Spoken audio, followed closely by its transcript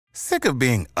Sick of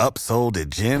being upsold at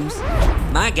gyms?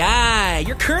 My guy,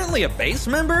 you're currently a base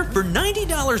member? For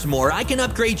 $90 more, I can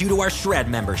upgrade you to our Shred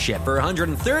membership. For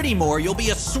 $130 more, you'll be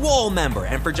a Swole member.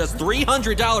 And for just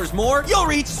 $300 more, you'll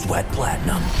reach Sweat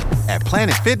Platinum. At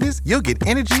Planet Fitness, you'll get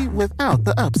energy without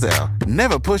the upsell.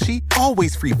 Never pushy,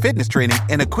 always free fitness training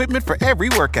and equipment for every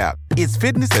workout. It's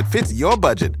fitness that fits your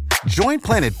budget. Join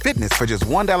Planet Fitness for just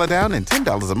 $1 down and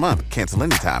 $10 a month. Cancel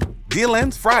anytime. Deal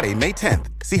ends Friday, May 10th.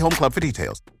 See Home Club for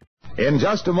details. In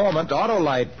just a moment,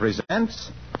 Autolite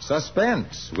presents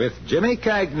Suspense with Jimmy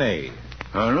Cagney.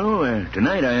 Hello.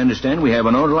 Tonight I understand we have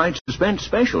an Autolite Suspense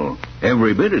special.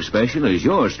 Every bit as special as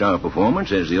your star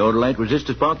performance as the Autolite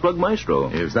Resistor Spark Plug Maestro.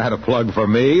 Is that a plug for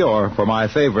me or for my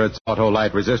favorites,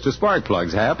 Autolite Resistor Spark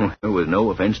Plugs, Hap? With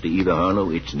no offense to either, Harlow,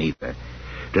 it's neither.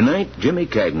 Tonight, Jimmy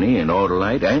Cagney and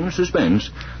Autolite and Suspense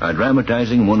are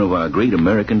dramatizing one of our great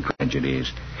American tragedies.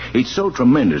 It's so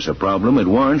tremendous a problem it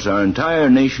warrants our entire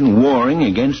nation warring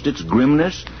against its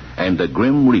grimness and the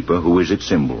Grim Reaper who is its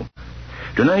symbol.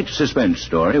 Tonight's suspense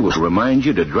story will remind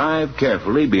you to drive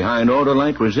carefully behind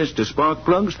Autolite Resistor Spark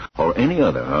Plugs or any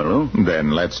other, Harlow.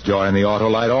 Then let's join the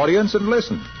Autolite audience and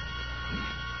listen.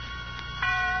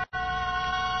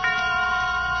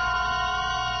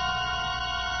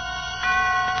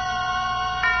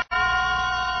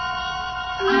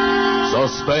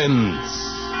 Suspense.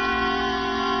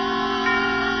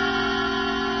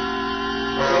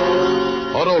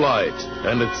 Autolite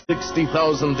and its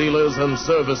 60,000 dealers and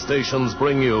service stations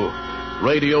bring you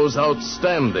radio's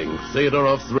outstanding theater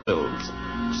of thrills.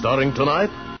 Starring tonight,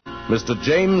 Mr.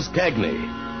 James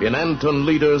Cagney in Anton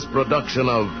Leader's production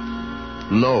of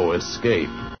No Escape,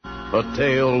 a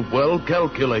tale well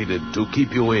calculated to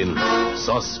keep you in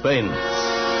suspense.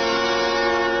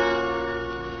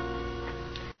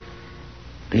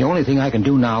 The only thing I can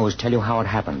do now is tell you how it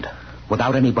happened,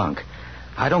 without any bunk.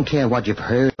 I don't care what you've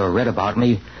heard or read about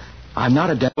me. I'm not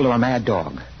a devil or a mad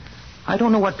dog. I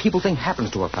don't know what people think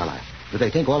happens to a fella. Do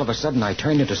they think all of a sudden I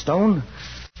turn into stone?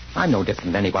 I'm no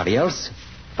different than anybody else.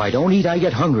 If I don't eat, I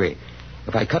get hungry.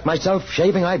 If I cut myself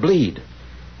shaving, I bleed.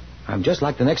 I'm just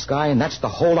like the next guy, and that's the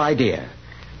whole idea.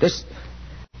 This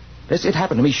it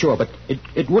happened to me, sure, but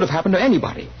it would have happened to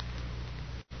anybody.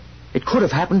 It could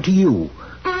have happened to you.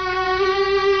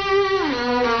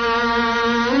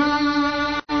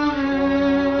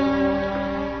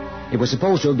 It was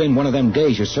supposed to have been one of them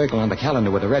days you circle on the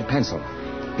calendar with a red pencil.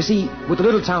 You see, with a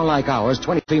little town like ours,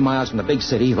 23 miles from the big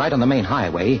city, right on the main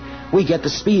highway, we get the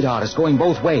speed artists going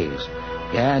both ways.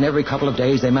 Yeah, and every couple of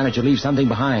days they manage to leave something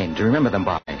behind to remember them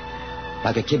by.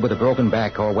 Like a kid with a broken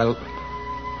back or, well,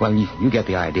 you get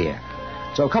the idea.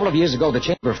 So a couple of years ago, the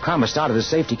Chamber of Commerce started a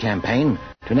safety campaign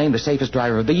to name the safest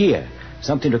driver of the year.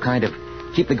 Something to kind of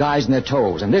keep the guys on their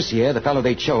toes. And this year, the fellow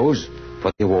they chose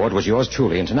for the award was yours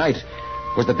truly. And tonight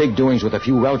was the big doings with a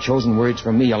few well-chosen words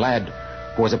from me, a lad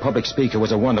who was a public speaker,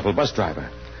 was a wonderful bus driver.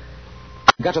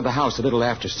 I got to the house a little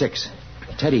after 6.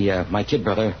 Teddy, my kid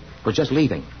brother, was just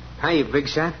leaving. Hiya, big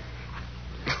shot.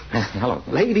 Hello.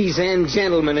 Ladies and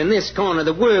gentlemen, in this corner,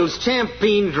 the world's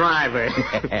champion driver.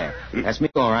 That's me,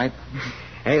 all right.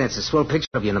 Hey, that's a swell picture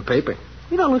of you in the paper.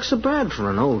 You don't look so bad for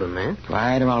an older man.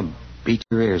 Right, or I'll beat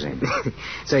your ears in.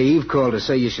 Say, Eve called to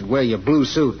say you should wear your blue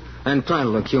suit and try to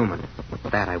look human.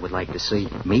 That I would like to see.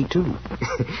 Me, too.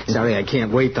 Sorry, I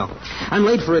can't wait, though. I'm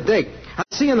late for a date. I'll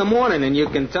see you in the morning, and you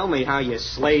can tell me how you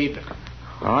slaved.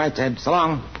 All right, Ted. So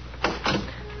long.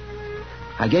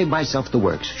 I gave myself the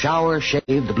works. Shower, shave,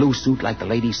 the blue suit, like the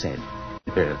lady said.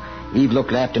 Eve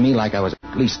looked after me like I was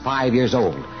at least 5 years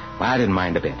old. Well, I didn't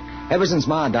mind a bit. Ever since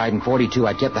Ma died in 42,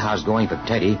 I kept the house going for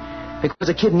Teddy, because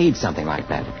a kid needs something like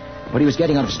that. But he was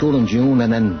getting out of school in June,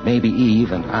 and then maybe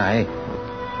Eve and I...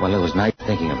 Well, it was nice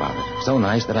thinking about it. So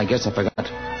nice that I guess I forgot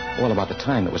all about the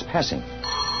time that was passing.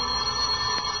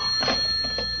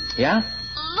 Yeah?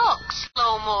 Look,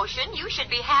 slow motion, you should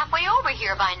be halfway over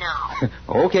here by now.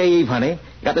 Okay, Eve, honey.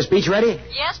 Got the speech ready?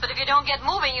 Yes, but if you don't get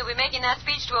moving, you'll be making that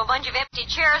speech to a bunch of empty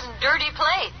chairs and dirty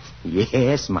plates.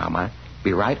 Yes, Mama.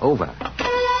 Be right over.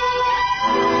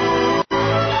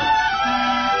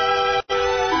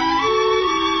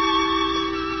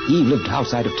 Eve lived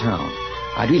outside of town.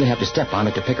 I'd really have to step on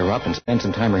it to pick her up and spend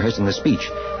some time rehearsing the speech.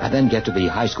 I'd then get to the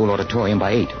high school auditorium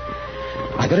by 8.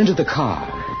 I got into the car,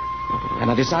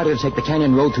 and I decided to take the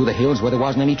canyon road through the hills where there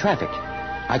wasn't any traffic.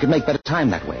 I could make better time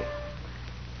that way.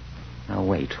 Now,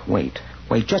 wait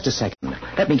just a second.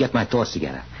 Let me get my thoughts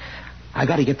together. I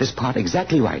got to get this part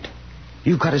exactly right.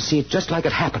 You've got to see it just like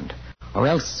it happened, or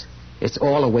else it's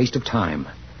all a waste of time.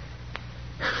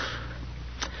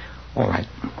 All right.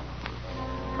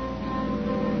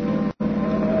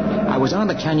 I was on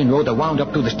the canyon road that wound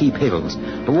up through the steep hills,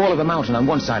 the wall of the mountain on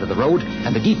one side of the road,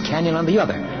 and the deep canyon on the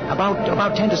other,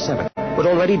 about 10 to 7, but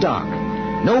already dark.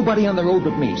 Nobody on the road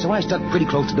but me, so I stuck pretty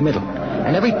close to the middle.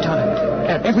 And at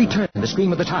every turn, the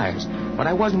scream of the tires. But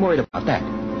I wasn't worried about that.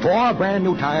 4 brand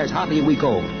new tires, hardly a week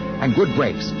old, and good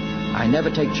brakes. I never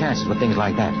take chances with things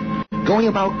like that. Going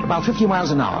about 50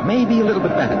 miles an hour, maybe a little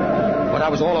bit better. But I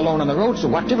was all alone on the road, so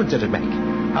what difference did it make?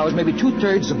 I was maybe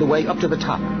 2/3 of the way up to the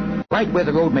top, right where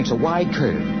the road makes a wide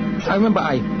curve. I remember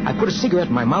I put a cigarette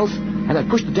in my mouth, and I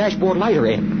pushed the dashboard lighter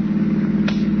in.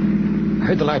 I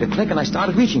heard the lighter click, and I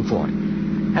started reaching for it.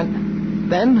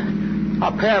 And then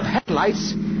a pair of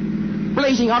headlights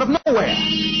blazing out of nowhere.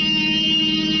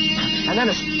 And then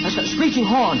a screeching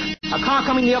horn, a car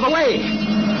coming the other way.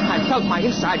 I felt my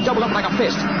inside double up like a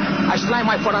fist. I slammed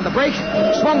my foot on the brake,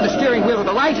 swung the steering wheel to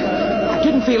the right. I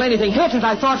didn't feel anything hit, and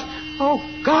I thought, oh,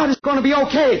 God, it's going to be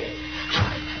okay.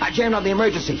 I jammed on the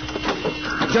emergency.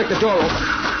 I jerked the door open.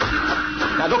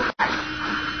 Now look back.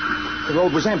 The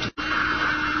road was empty.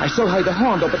 I still heard the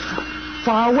horn, though, but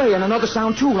far away, and another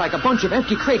sound, too, like a bunch of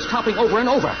empty crates toppling over and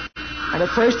over. And at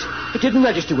first, it didn't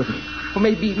register with me. For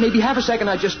maybe half a second,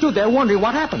 I just stood there wondering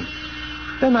what happened.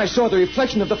 Then I saw the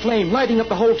reflection of the flame lighting up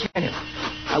the whole canyon.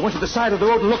 I went to the side of the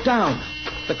road and looked down.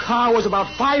 The car was about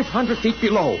 500 feet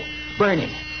below,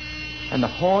 burning. And the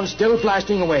horn still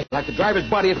blasting away, like the driver's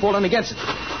body had fallen against it.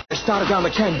 I started down the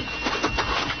canyon.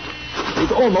 It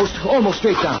was almost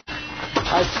straight down.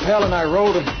 I fell and I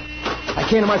rolled, and I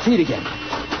came to my feet again.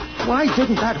 Why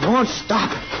didn't that horn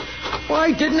stop?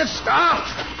 Why didn't it stop?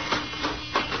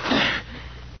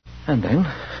 And then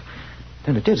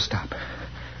it did stop.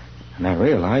 And I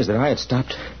realized that I had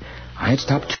stopped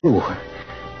too.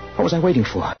 What was I waiting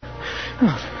for?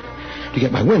 Oh, to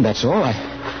get my wind, that's all.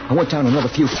 I went down another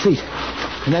few feet.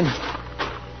 And then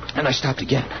I stopped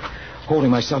again,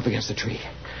 holding myself against the tree.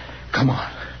 Come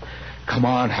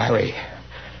on, Harry.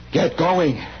 Get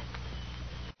going.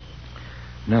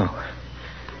 No.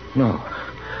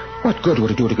 What good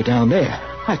would it do to go down there?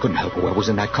 I couldn't help whoever was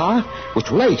in that car. It was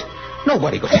too late.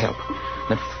 Nobody could help.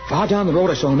 Then far down the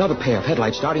road, I saw another pair of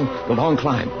headlights starting the long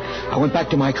climb. I went back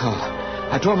to my car.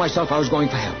 I told myself I was going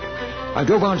for help. I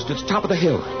drove on to the top of the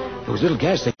hill. There was a little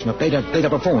gas station up there. They'd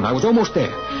have a phone. I was almost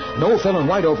there. An old fellow in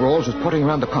white overalls was putting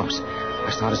around the pumps. I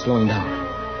started slowing down.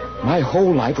 My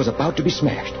whole life was about to be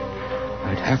smashed.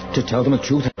 I'd have to tell them the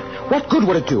truth. What good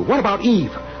would it do? What about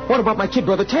Eve? What about my kid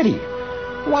brother Teddy?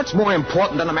 What's more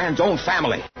important than a man's own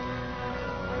family?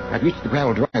 I'd reached the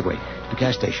gravel driveway to the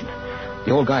gas station.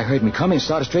 The old guy heard me coming and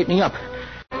started straightening up.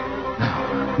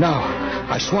 Now,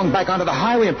 I swung back onto the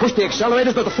highway and pushed the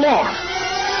accelerators to the floor.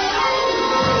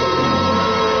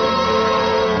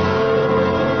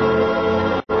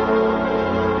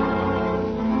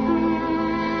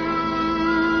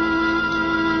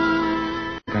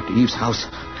 I got to Eve's house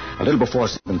a little before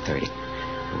 7:30.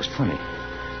 It was funny.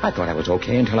 I thought I was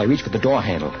okay until I reached for the door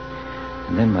handle.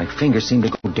 And then my fingers seemed to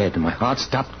go dead, and my heart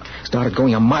started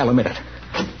going a mile a minute.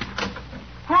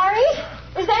 Harry?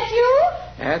 Is that you?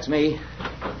 That's me.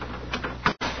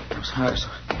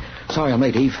 Sorry I'm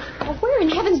late, Eve. Well, where in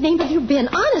heaven's name have you been?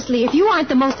 Honestly, if you aren't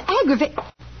the most aggravating...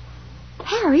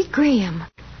 Harry Graham.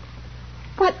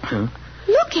 What? Huh?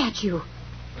 Look at you.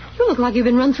 You look like you've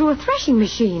been run through a threshing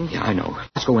machine. Yeah, I know.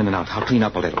 Let's go in and out. I'll clean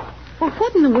up a little. Well,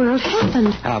 what in the world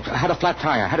happened? I had a flat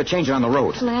tire. I had to change it on the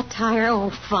road. Flat tire?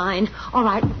 Oh, fine. All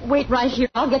right, wait right here.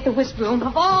 I'll get the whisk broom.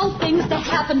 Of all things to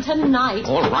happen tonight.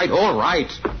 All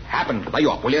right. Happened. Lay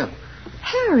off, will you?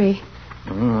 Harry.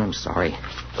 I'm sorry.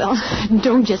 Well,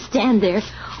 don't just stand there.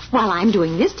 While I'm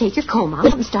doing this, take your comb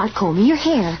out and start combing your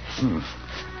hair.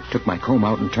 Took my comb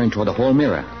out and turned toward the hall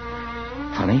mirror.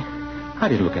 Funny. I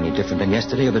didn't look any different than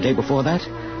yesterday or the day before that.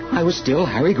 I was still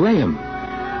Harry Graham.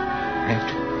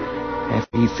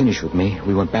 After he finished with me,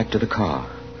 we went back to the car.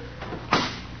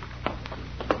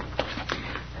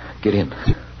 Get in.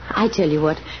 I tell you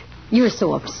what, you're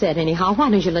so upset anyhow. Why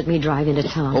don't you let me drive into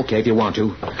town? Okay, if you want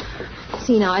to.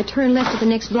 See, now, I turn left at the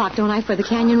next block, don't I, for the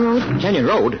Canyon Road? Canyon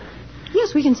Road?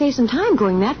 Yes, we can save some time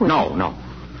going that way. No.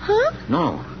 Huh?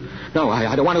 No,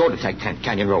 I don't want to go to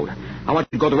Canyon Road. I want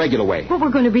you to go the regular way. But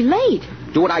we're going to be late.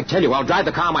 Do what I tell you. I'll drive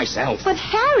the car myself. But,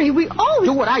 Harry, we always...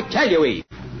 Do what I tell you, Eve.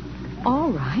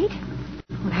 All right.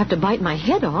 I'll have to bite my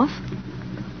head off.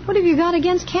 What have you got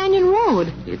against Canyon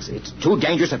Road? It's too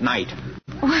dangerous at night.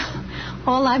 Well,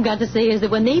 all I've got to say is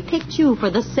that when they picked you for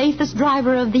the safest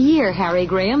driver of the year, Harry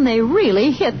Graham, they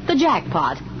really hit the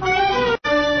jackpot. We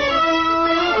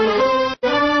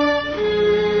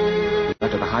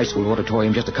got to the high school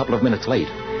auditorium just a couple of minutes late.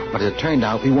 But as it turned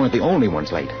out, we weren't the only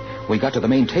ones late. When we got to the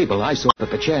main table, I saw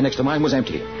that the chair next to mine was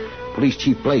empty. Police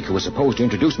Chief Blake, who was supposed to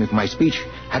introduce me for my speech,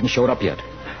 hadn't showed up yet.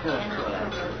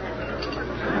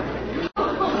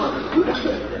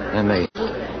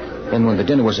 Then when the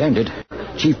dinner was ended,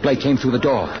 Chief Blake came through the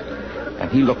door, and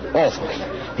he looked awful.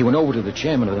 He went over to the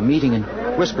chairman of the meeting and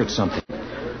whispered something,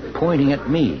 pointing at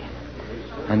me.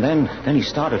 And then he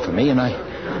started for me, and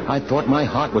I thought my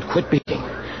heart would quit beating.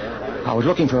 I was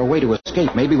looking for a way to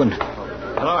escape, maybe when...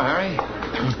 Hello, Harry.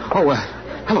 Oh,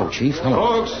 hello, Chief.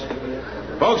 Hello.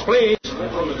 Folks, please.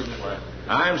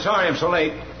 I'm sorry I'm so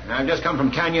late. I've just come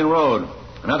from Canyon Road.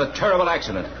 Another terrible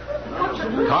accident.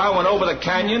 Car went over the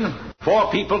canyon.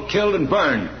 4 people killed and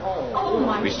burned.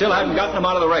 We still haven't gotten them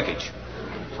out of the wreckage.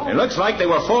 It looks like they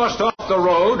were forced off the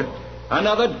road.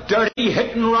 Another dirty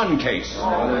hit-and-run case.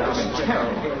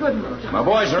 My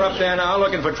boys are up there now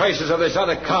looking for traces of this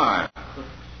other car.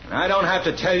 I don't have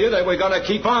to tell you that we're going to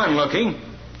keep on looking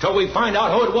till we find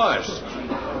out who it was.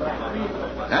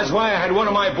 That's why I had one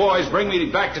of my boys bring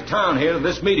me back to town here to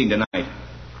this meeting tonight.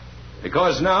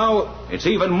 Because now it's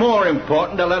even more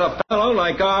important to let a fellow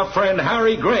like our friend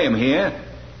Harry Graham here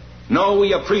know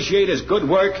we appreciate his good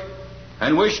work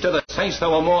and wish to the saints there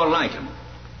were more like him.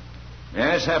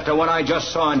 Yes, after what I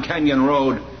just saw on Canyon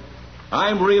Road,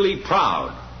 I'm really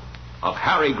proud of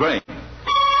Harry Graham.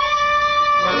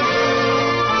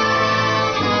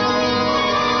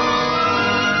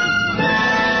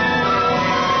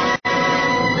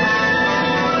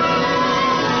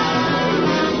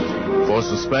 For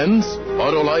Suspense,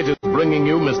 Autolite is bringing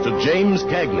you Mr. James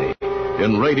Cagney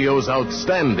in radio's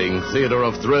outstanding theater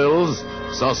of thrills,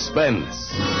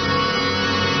 Suspense.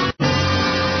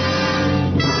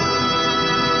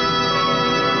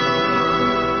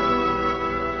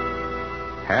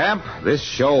 Hap, this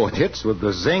show hits with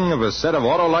the zing of a set of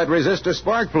Autolite resistor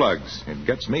spark plugs. It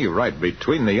gets me right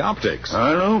between the optics.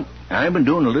 Arlo, I've been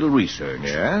doing a little research.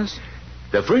 Yes?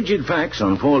 The frigid facts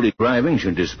on faulty driving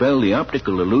should dispel the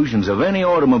optical illusions of any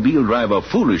automobile driver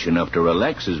foolish enough to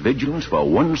relax his vigilance for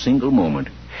one single moment.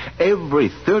 Every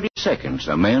 30 seconds,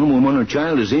 a man, woman, or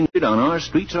child is injured on our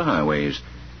streets or highways.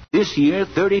 This year,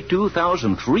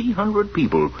 32,300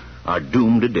 people are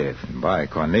doomed to death. By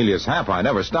Cornelius Hap, I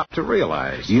never stopped to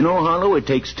realize. You know, Harlow, it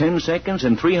takes 10 seconds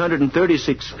and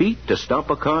 336 feet to stop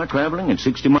a car traveling at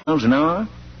 60 miles an hour.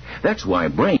 That's why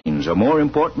brains are more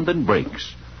important than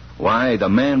brakes. Why the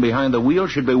man behind the wheel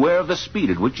should beware of the speed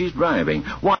at which he's driving.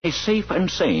 Why safe and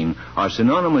sane are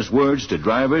synonymous words to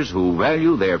drivers who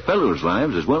value their fellows'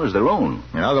 lives as well as their own.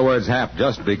 In other words, Hap,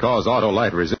 just because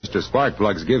Autolite resistor spark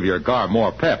plugs give your car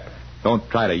more pep, don't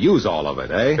try to use all of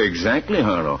it, eh? Exactly,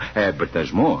 Harlow. But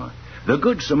there's more. The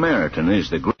Good Samaritan is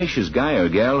the gracious guy or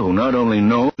gal who not only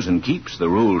knows and keeps the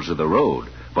rules of the road,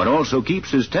 but also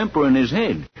keeps his temper in his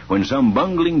head when some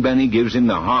bungling Benny gives him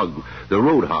the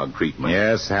road hog treatment.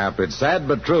 Yes, Hap, it's sad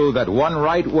but true that one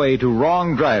right way to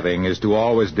wrong driving is to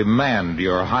always demand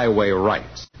your highway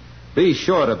rights. Be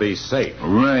sure to be safe.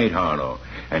 Right, Harlow.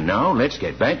 And now let's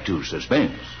get back to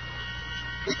Suspense.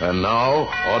 And now,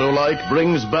 Autolite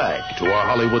brings back to our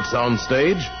Hollywood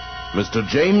soundstage Mr.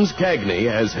 James Cagney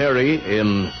as Harry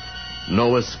in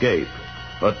No Escape.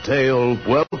 A tale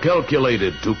well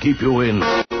calculated to keep you in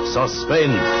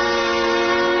suspense.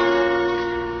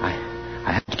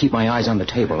 I had to keep my eyes on the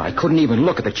table. I couldn't even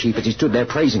look at the chief as he stood there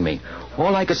praising me.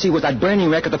 All I could see was that burning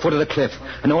wreck at the foot of the cliff,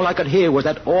 and all I could hear was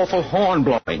that awful horn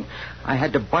blowing. I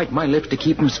had to bite my lips to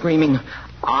keep from screaming,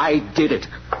 "I did it."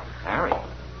 Harry.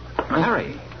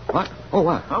 Harry. What? Oh,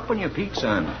 what? Up on your feet,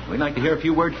 son. We'd like to hear a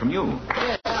few words from you.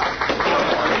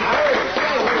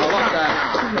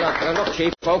 Look,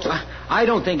 Chief, folks, I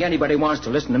don't think anybody wants to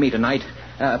listen to me tonight.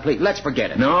 Please, let's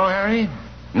forget it. No, Harry?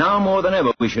 Now more than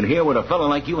ever, we should hear what a fellow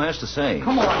like you has to say.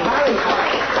 Come on, Harry.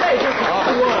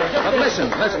 Listen.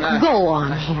 Go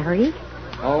on, Harry.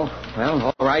 Oh,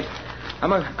 well, all right.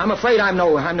 I'm afraid I'm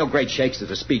no great shakes as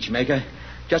a speech maker.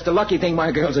 Just a lucky thing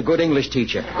my girl's a good English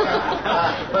teacher.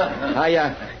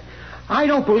 I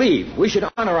don't believe we should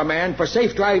honor a man for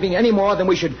safe driving any more than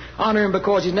we should honor him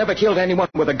because he's never killed anyone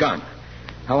with a gun.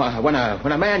 When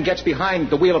a man gets behind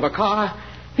the wheel of a car,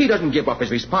 he doesn't give up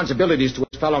his responsibilities to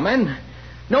his fellow men.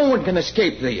 No one can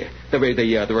escape the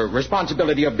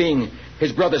responsibility of being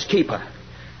his brother's keeper,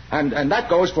 and that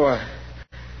goes for.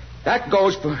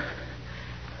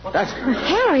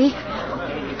 Harry,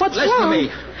 what's Listen wrong? to me.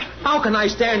 How can I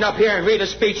stand up here and read a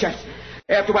speech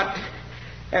after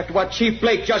what Chief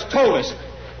Blake just told us?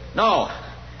 No,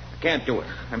 I can't do it.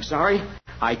 I'm sorry.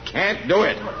 I can't do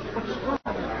it.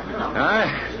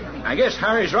 I guess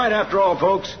Harry's right after all,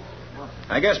 folks.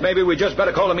 I guess maybe we just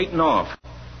better call the meeting off.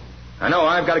 I know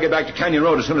I've got to get back to Canyon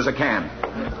Road as soon as I can.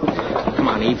 Come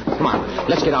on, Eve. Come on.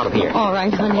 Let's get out of here. All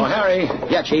right, honey. Oh, Harry.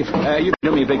 Yeah, Chief. You do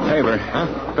me a big favor.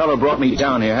 Huh? Fellow brought me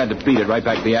down here. Had to beat it right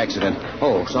back to the accident.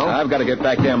 Oh, so? I've got to get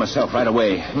back there myself right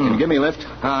away. Can you give me a lift?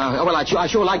 Well, I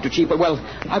sure like to, Chief, but, well,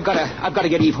 I've got to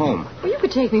get Eve home. Well, you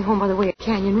could take me home by the way of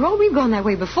Canyon Road. We've gone that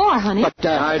way before, honey. But,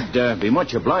 I'd be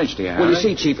much obliged to you, Harry. Well, you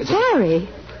see, Chief, it's... Harry.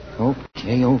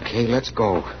 Okay, let's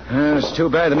go. It's too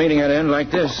bad the meeting had to end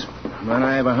like this. But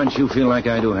I have a hunch you feel like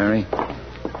I do, Harry.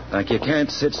 Like you can't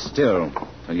sit still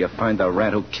till you find the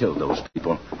rat who killed those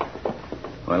people.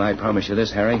 Well, I promise you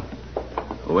this, Harry.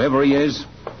 Whoever he is,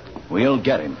 we'll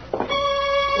get him.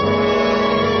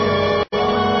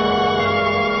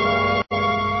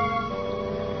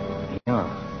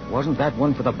 Yeah, wasn't that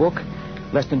one for the book?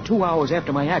 Less than 2 hours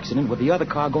after my accident with the other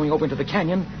car going over into the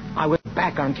canyon, I was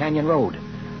back on Canyon Road.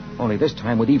 Only this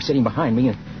time with Eve sitting behind me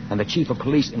and the chief of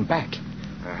police in back.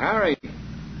 Harry,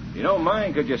 if you don't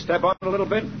mind, could you step on a little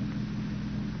bit?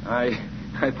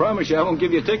 I promise you I won't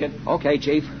give you a ticket. Okay,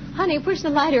 Chief. Honey, push the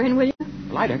lighter in, will you?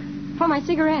 Lighter? For my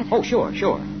cigarette. Oh, sure.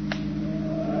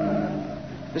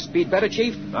 This speed better,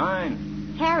 Chief?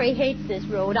 Fine. Harry hates this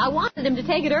road. I wanted him to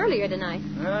take it earlier tonight.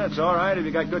 That's all right if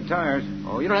you got good tires.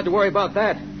 Oh, you don't have to worry about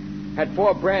that. Had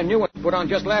 4 brand new ones put on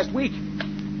just last week.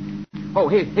 Oh,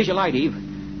 here's your light, Eve.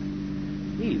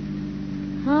 Eve.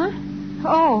 Huh?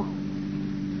 Oh.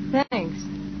 Thanks.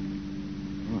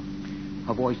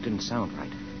 Her voice didn't sound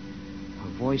right.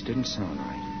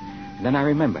 And then I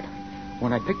remembered.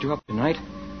 When I picked her up tonight,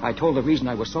 I told the reason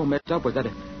I was so messed up was that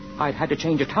I'd had to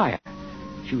change a tire.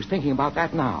 She was thinking about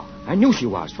that now. I knew she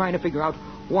was, trying to figure out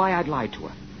why I'd lied to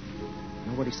her.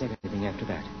 Nobody said anything after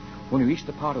that. When we reached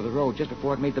the part of the road just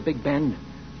before it made the big bend,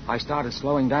 I started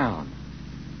slowing down.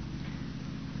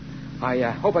 I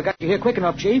hope I got you here quick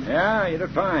enough, Chief. Yeah, you did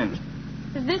fine.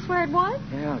 Is this where it was?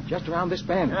 Yeah, just around this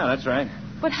bend. Yeah, that's right.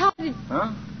 But how did...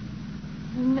 Huh?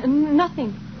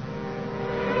 Nothing.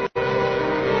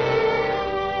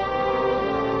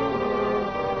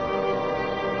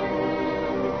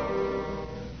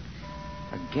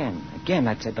 Again,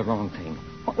 I'd said the wrong thing.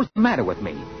 What was the matter with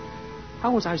me?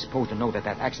 How was I supposed to know that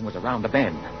accident was around the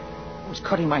bend? I was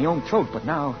cutting my own throat, but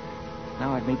now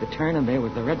I'd made the turn, and there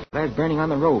was the red flares burning on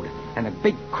the road, and a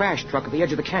big crash truck at the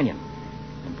edge of the canyon,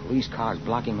 and police cars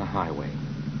blocking the highway.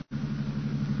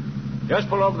 Just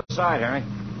pull over the side, Harry.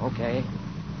 Okay.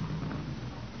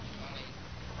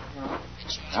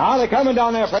 Now, they're coming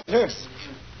down there, Fraser.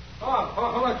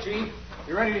 Hello, Chief.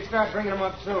 You ready to start bringing them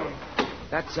up soon?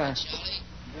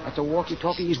 That's a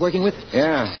walkie-talkie he's working with?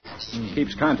 Yeah.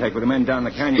 Keeps contact with the men down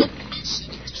the canyon.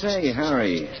 Say,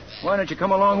 Harry, why don't you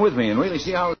come along with me and really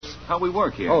see how we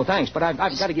work here? Oh, thanks, but I've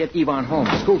got to get Yvonne home.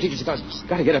 The school teacher's got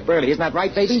to get up early. Isn't that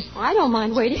right, baby? I don't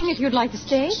mind waiting if you'd like to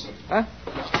stay. Huh?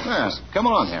 Yeah, come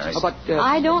along, Harry. But,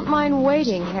 I don't mind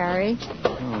waiting, Harry.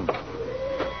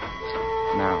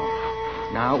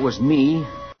 Now it was me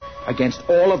against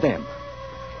all of them.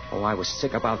 Oh, I was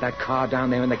sick about that car down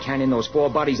there in the canyon, those 4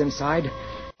 bodies inside.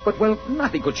 But, well,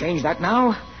 nothing could change that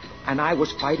now. And I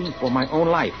was fighting for my own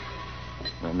life.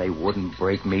 And they wouldn't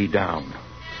break me down.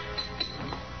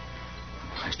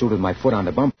 I stood with my foot on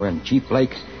the bumper, and Chief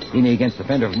Blake leaning against the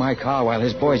fender of my car while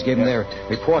his boys gave him their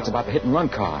reports about the hit-and-run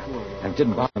car. And it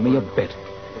didn't bother me a bit.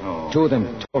 Oh. 2 of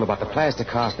them told about the plaster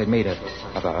cast they'd made of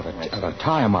a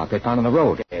tire mark they found on the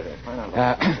road.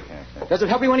 Does it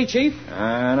help you any, Chief?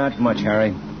 Not much,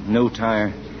 Harry. New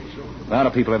tire. A lot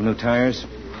of people have new tires.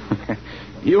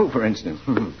 You, for instance.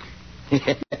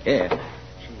 Yeah.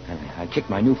 I kicked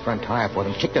my new front tire for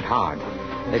them, kicked it hard.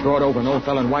 They brought over an old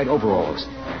fellow in white overalls.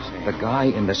 The guy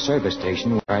in the service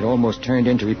station where I'd almost turned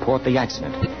in to report the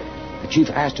accident. The chief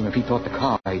asked him if he thought the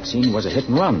car I'd seen was a hit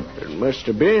and run. It must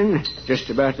have been just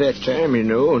about that time, you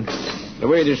know. And the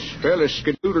way this fella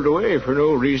skedoodled away for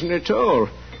no reason at all.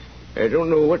 I don't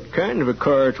know what kind of a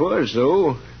car it was,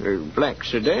 though. A black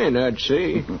sedan, I'd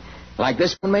say. Like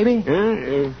this one, maybe?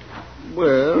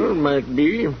 Well, might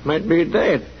be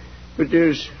that. But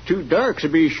there's too dark to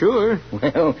be sure.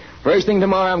 Well, first thing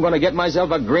tomorrow, I'm going to get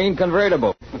myself a green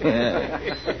convertible.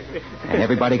 And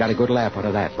everybody got a good laugh out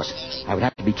of that, but I would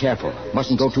have to be careful.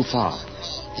 Mustn't go too far.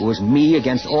 It was me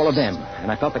against all of them, and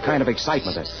I felt the kind of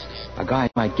excitement that a guy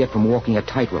might get from walking a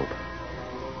tightrope.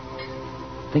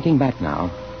 Thinking back now,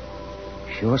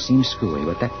 sure seems screwy,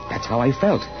 but that's how I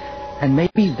felt. And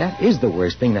maybe that is the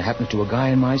worst thing that happens to a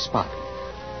guy in my spot.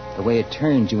 The way it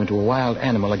turns you into a wild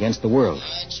animal against the world.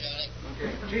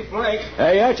 Chief Blake.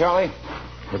 Hey, yeah, Charlie.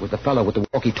 It was the fellow with the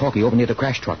walkie-talkie over near the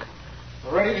crash truck.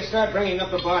 We're ready to start bringing up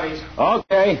the bodies.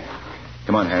 Okay.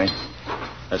 Come on, Harry.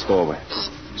 Let's go over.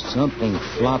 Something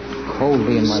flopped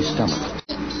coldly in my stomach,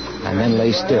 and then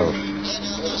lay still.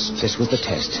 This was the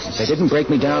test. If they didn't break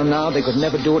me down now, they could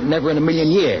never do it, never in a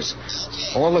million years.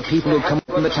 All the people who'd come up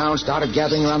from the town started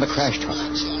gathering around the crash truck.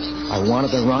 I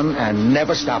wanted to run and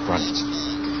never stop running.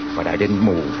 But I didn't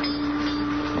move.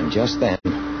 And just then,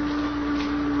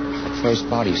 the first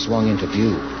body swung into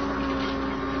view.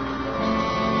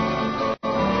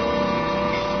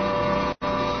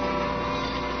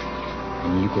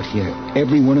 And you could hear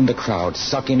everyone in the crowd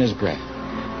suck in his breath.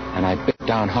 And I bit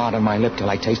down hard on my lip till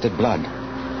I tasted blood.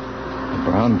 A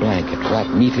brown blanket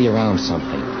wrapped neatly around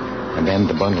something, and then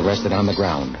the bundle rested on the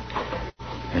ground.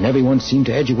 And everyone seemed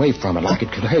to edge away from it like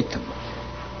it could hurt them.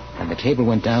 And the cable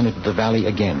went down into the valley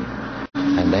again.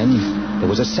 And then there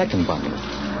was a second bundle.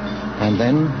 And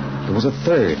then there was a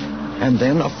third. And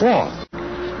then a fourth.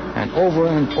 And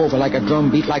over like a drum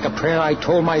beat, like a prayer, I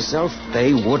told myself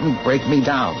they wouldn't break me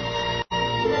down.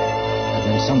 And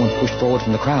then someone pushed forward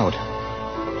from the crowd.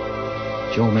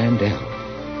 Joe Mandel,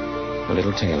 the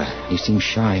little tailor. He seemed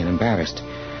shy and embarrassed,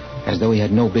 as though he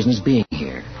had no business being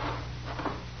here.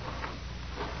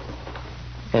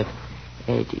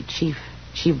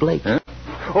 Chief Blake. Huh?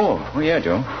 Oh, yeah,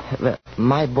 Joe.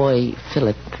 My boy,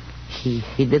 Philip, he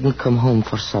didn't come home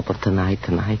for supper tonight,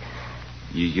 and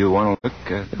You want to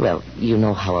look? Well, you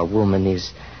know how a woman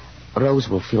is. Rose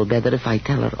will feel better if I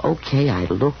tell her, okay, I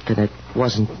looked, and it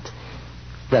wasn't...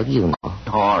 Well, you know. Oh,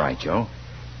 all right, Joe.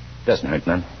 Doesn't hurt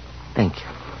none. Thank you.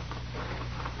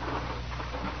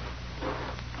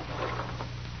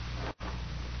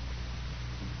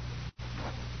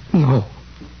 No.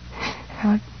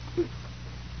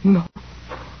 No.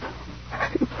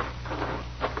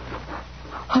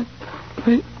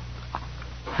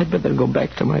 I'd better go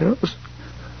back to my Rose.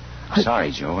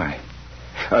 Sorry, Joe.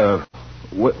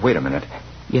 Wait a minute.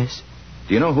 Yes?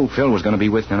 Do you know who Phil was going to be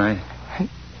with tonight?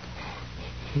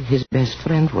 His best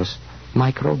friend was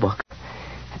Mike Roebuck.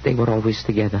 They were always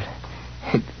together.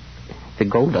 The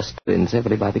Goldust twins,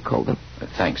 everybody called them.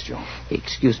 Thanks, Joe.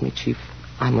 Excuse me, Chief.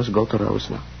 I must go to Rose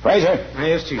now. Fraser.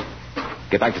 Yes, Chief.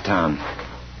 Get back to town.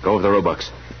 Go over the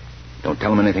Roebucks. Don't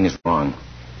tell them anything is wrong.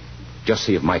 Just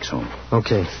see if Mike's home.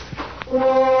 Okay.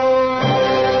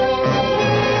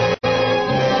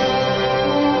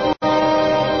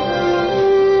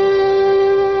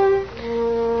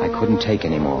 I couldn't take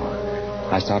any more.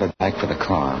 I started back for the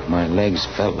car. My legs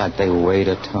felt like they weighed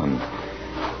a ton.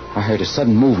 I heard a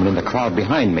sudden movement in the crowd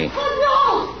behind me. Oh, no!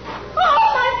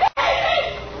 Oh, my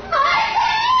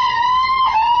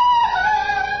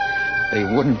baby! They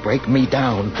wouldn't break me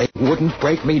down. They wouldn't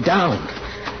break me down.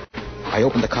 I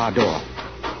opened the car door.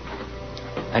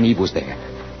 And Eve was there.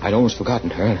 I'd almost forgotten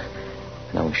her.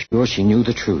 And I was sure she knew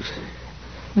the truth.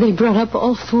 They brought up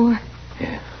all four?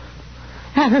 Yeah.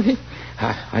 Harry.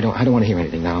 I don't want to hear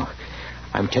anything now.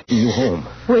 I'm taking you home.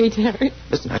 Wait, Harry.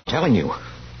 Listen, I'm telling you.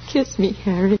 Kiss me,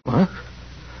 Harry. What?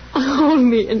 Hold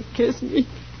me and kiss me.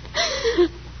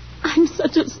 I'm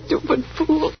such a stupid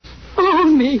fool.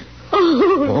 Hold me.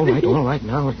 Hold me. All right.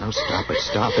 Now stop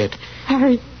it.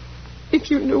 Harry,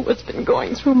 if you knew what's been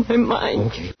going through my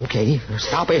mind. Okay.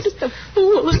 Stop it. Just a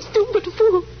fool, a stupid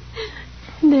fool.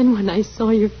 And then when I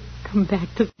saw you come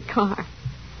back to the car,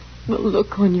 the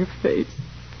look on your face.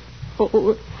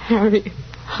 Oh, Harry,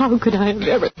 how could I have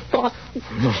ever thought...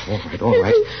 No, all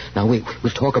right. Now,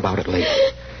 we'll talk about it later.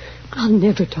 I'll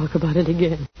never talk about it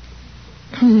again.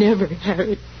 Never,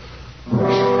 Harry.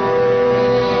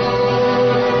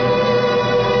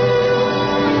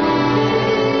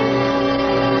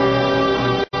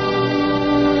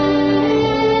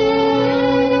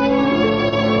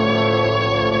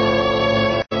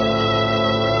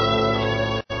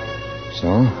 So,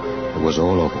 it was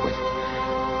all over with.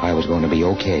 I was going to be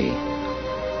okay.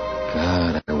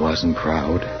 God, I wasn't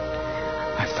proud.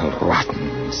 I felt rotten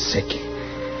and sick.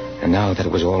 And now that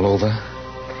it was all over,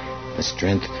 the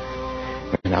strength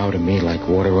ran out of me like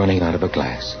water running out of a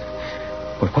glass.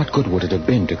 But what good would it have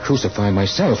been to crucify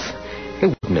myself?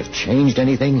 It wouldn't have changed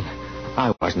anything.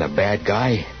 I wasn't a bad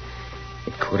guy.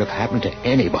 It could have happened to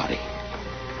anybody.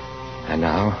 And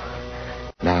now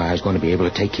I was going to be able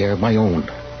to take care of my own.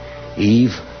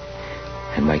 Eve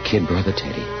and my kid brother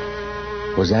Teddy.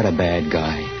 Was that a bad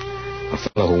guy? A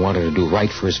fellow who wanted to do right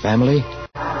for his family?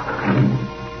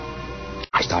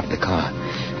 I started the car.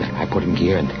 I put in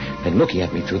gear, and then looking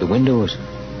at me through the window was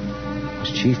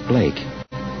Chief Blake,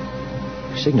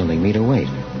 signaling me to wait.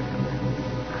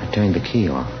 I turned the key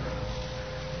off.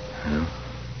 Well,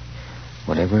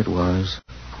 whatever it was,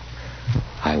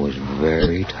 I was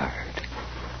very tired.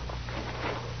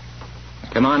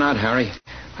 Come on out, Harry.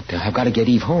 But I've got to get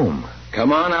Eve home.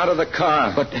 Come on out of the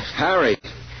car. But, Harry,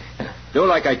 do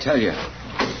like I tell you.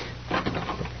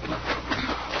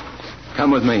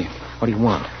 Come with me. What do you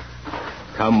want?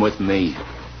 Come with me.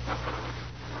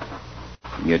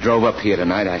 When you drove up here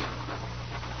tonight,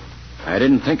 I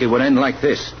didn't think it would end like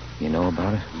this. You know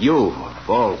about it? You, of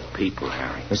all people,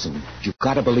 Harry. Listen, you've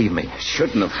got to believe me.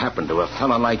 Shouldn't have happened to a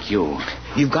fella like you.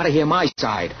 You've got to hear my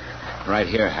side. Right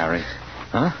here, Harry.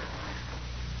 Huh?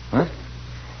 What?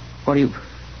 What do you...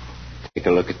 Take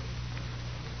a look at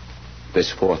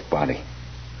this fourth body.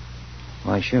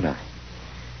 Why should I?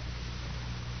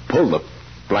 Pull the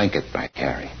blanket back,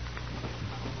 Harry.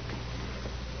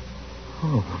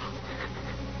 Oh.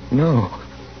 No.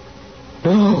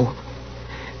 No.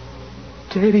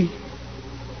 Teddy.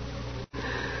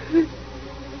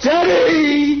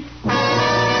 Teddy!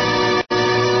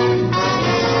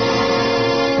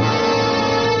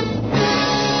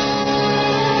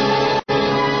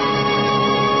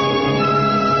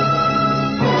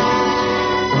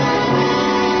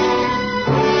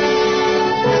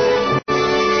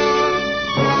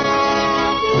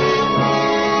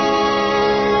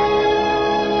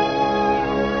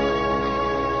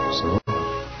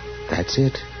 That's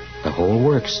it. The whole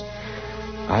works.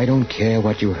 I don't care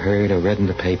what you heard or read in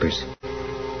the papers.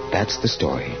 That's the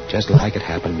story, just like it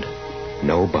happened.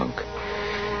 No bunk.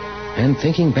 And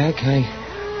thinking back,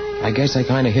 I guess I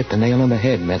kind of hit the nail on the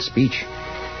head in that speech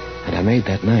that I made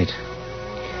that night.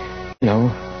 You know,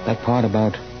 that part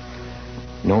about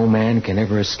no man can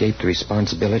ever escape the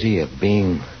responsibility of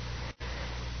being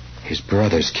his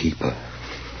brother's keeper.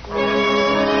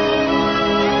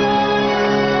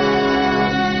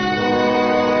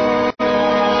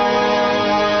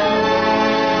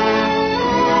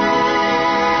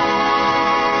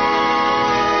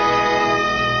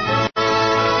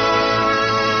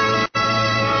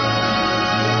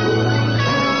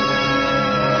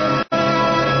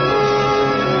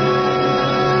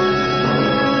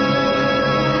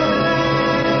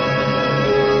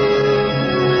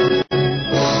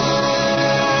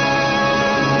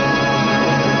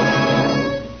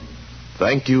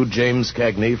 Thank you, James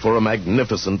Cagney, for a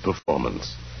magnificent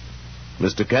performance.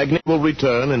 Mr. Cagney will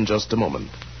return in just a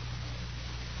moment.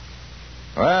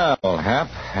 Well, Hap,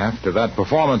 after that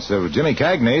performance of Jimmy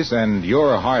Cagney's and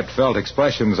your heartfelt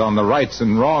expressions on the rights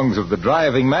and wrongs of the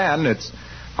driving man, it's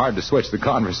hard to switch the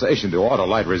conversation to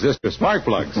Autolite resistor spark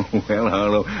plugs. Well,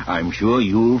 Harlow, I'm sure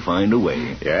you'll find a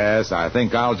way. Yes, I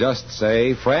think I'll just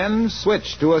say, friends,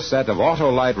 switch to a set of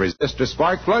Autolite resistor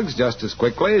spark plugs just as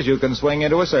quickly as you can swing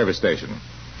into a service station.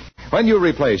 When you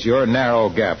replace your narrow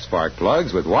gap spark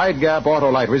plugs with wide gap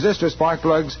Autolite resistor spark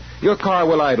plugs, your car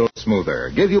will idle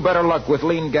smoother, give you better luck with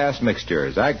lean gas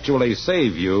mixtures, actually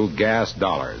save you gas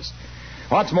dollars.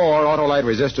 What's more, Autolite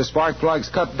resistor spark plugs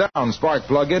cut down spark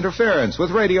plug interference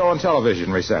with radio and television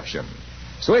reception.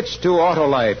 Switch to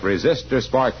Autolite resistor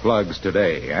spark plugs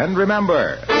today. And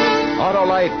remember,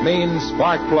 Autolite means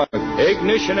spark plug.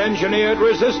 Ignition-engineered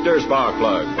resistor spark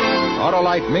plug.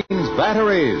 Autolite means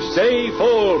batteries. Stay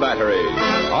full batteries.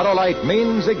 Autolite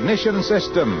means ignition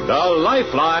system. The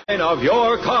lifeline of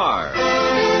your car.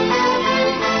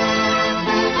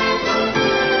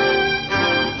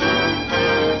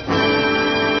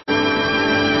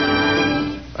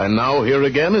 And now here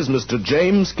again is Mr.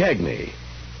 James Cagney.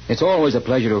 It's always a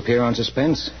pleasure to appear on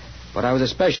Suspense, but I was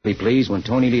especially pleased when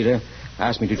Tony Leder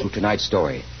asked me to do tonight's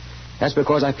story. That's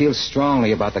because I feel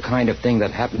strongly about the kind of thing that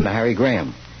happened to Harry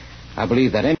Graham. I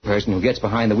believe that any person who gets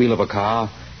behind the wheel of a car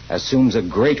assumes a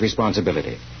great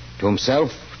responsibility to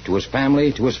himself, to his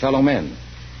family, to his fellow men.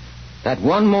 That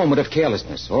one moment of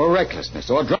carelessness or recklessness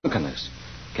or drunkenness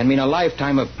can mean a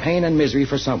lifetime of pain and misery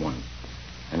for someone.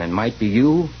 And it might be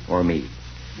you or me.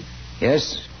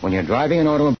 Yes, when you're driving an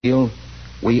automobile,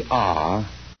 we are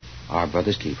our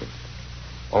brother's keeper.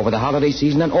 Over the holiday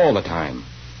season and all the time,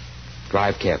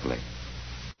 drive carefully.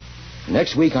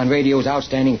 Next week on radio's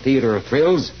outstanding theater of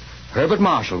thrills, Herbert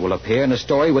Marshall will appear in a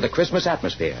story with a Christmas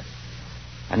atmosphere.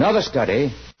 Another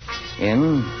study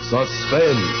in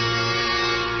Suspense.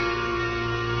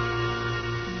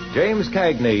 James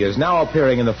Cagney is now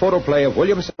appearing in the photoplay of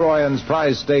William Saroyan's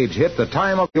prize stage hit, The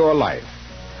Time of Your Life.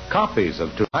 Copies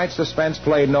of tonight's suspense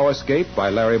play, No Escape, by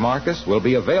Larry Marcus, will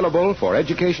be available for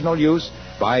educational use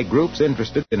by groups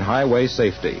interested in highway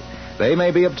safety. They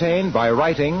may be obtained by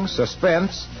writing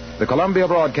Suspense, the Columbia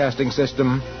Broadcasting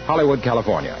System, Hollywood,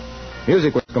 California.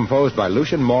 Music was composed by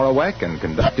Lucian Morawek and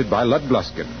conducted by Lud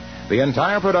Bluskin. The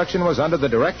entire production was under the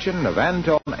direction of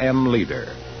Anton M.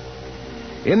 Leder.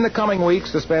 In the coming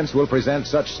weeks, Suspense will present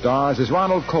such stars as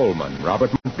Ronald Coleman,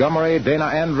 Robert Montgomery, Dana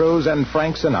Andrews, and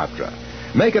Frank Sinatra.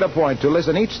 Make it a point to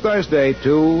listen each Thursday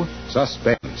to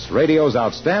Suspense, radio's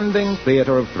outstanding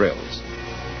theater of thrills.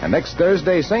 And next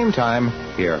Thursday, same time,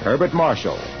 hear Herbert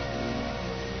Marshall.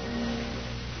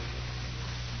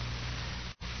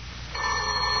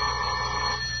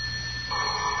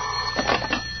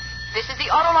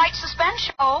 Autolite Suspense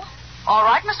Show. All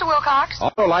right, Mr. Wilcox.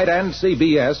 Autolite and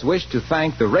CBS wish to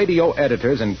thank the radio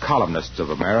editors and columnists of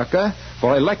America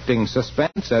for electing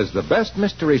Suspense as the best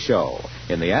mystery show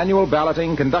in the annual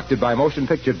balloting conducted by Motion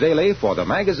Picture Daily for the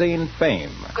magazine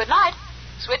Fame. Good night.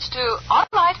 Switch to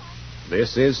Autolite.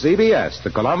 This is CBS, the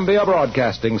Columbia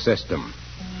Broadcasting System.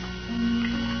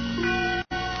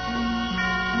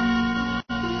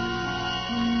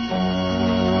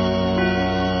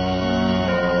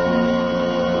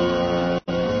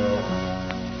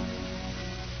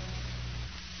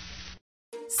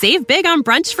 Save big on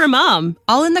brunch for Mom,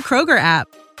 all in the Kroger app.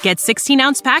 Get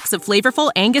 16-ounce packs of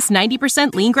flavorful Angus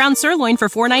 90% lean ground sirloin for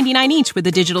 $4.99 each with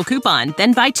a digital coupon.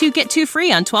 Then buy 2, get 2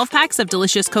 free on 12 packs of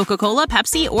delicious Coca-Cola,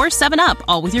 Pepsi, or 7-Up,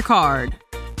 all with your card.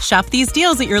 Shop these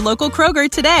deals at your local Kroger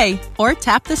today, or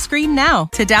tap the screen now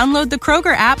to download the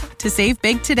Kroger app to save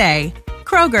big today.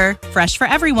 Kroger, fresh for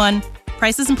everyone.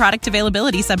 Prices and product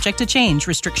availability subject to change.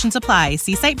 Restrictions apply.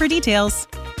 See site for details.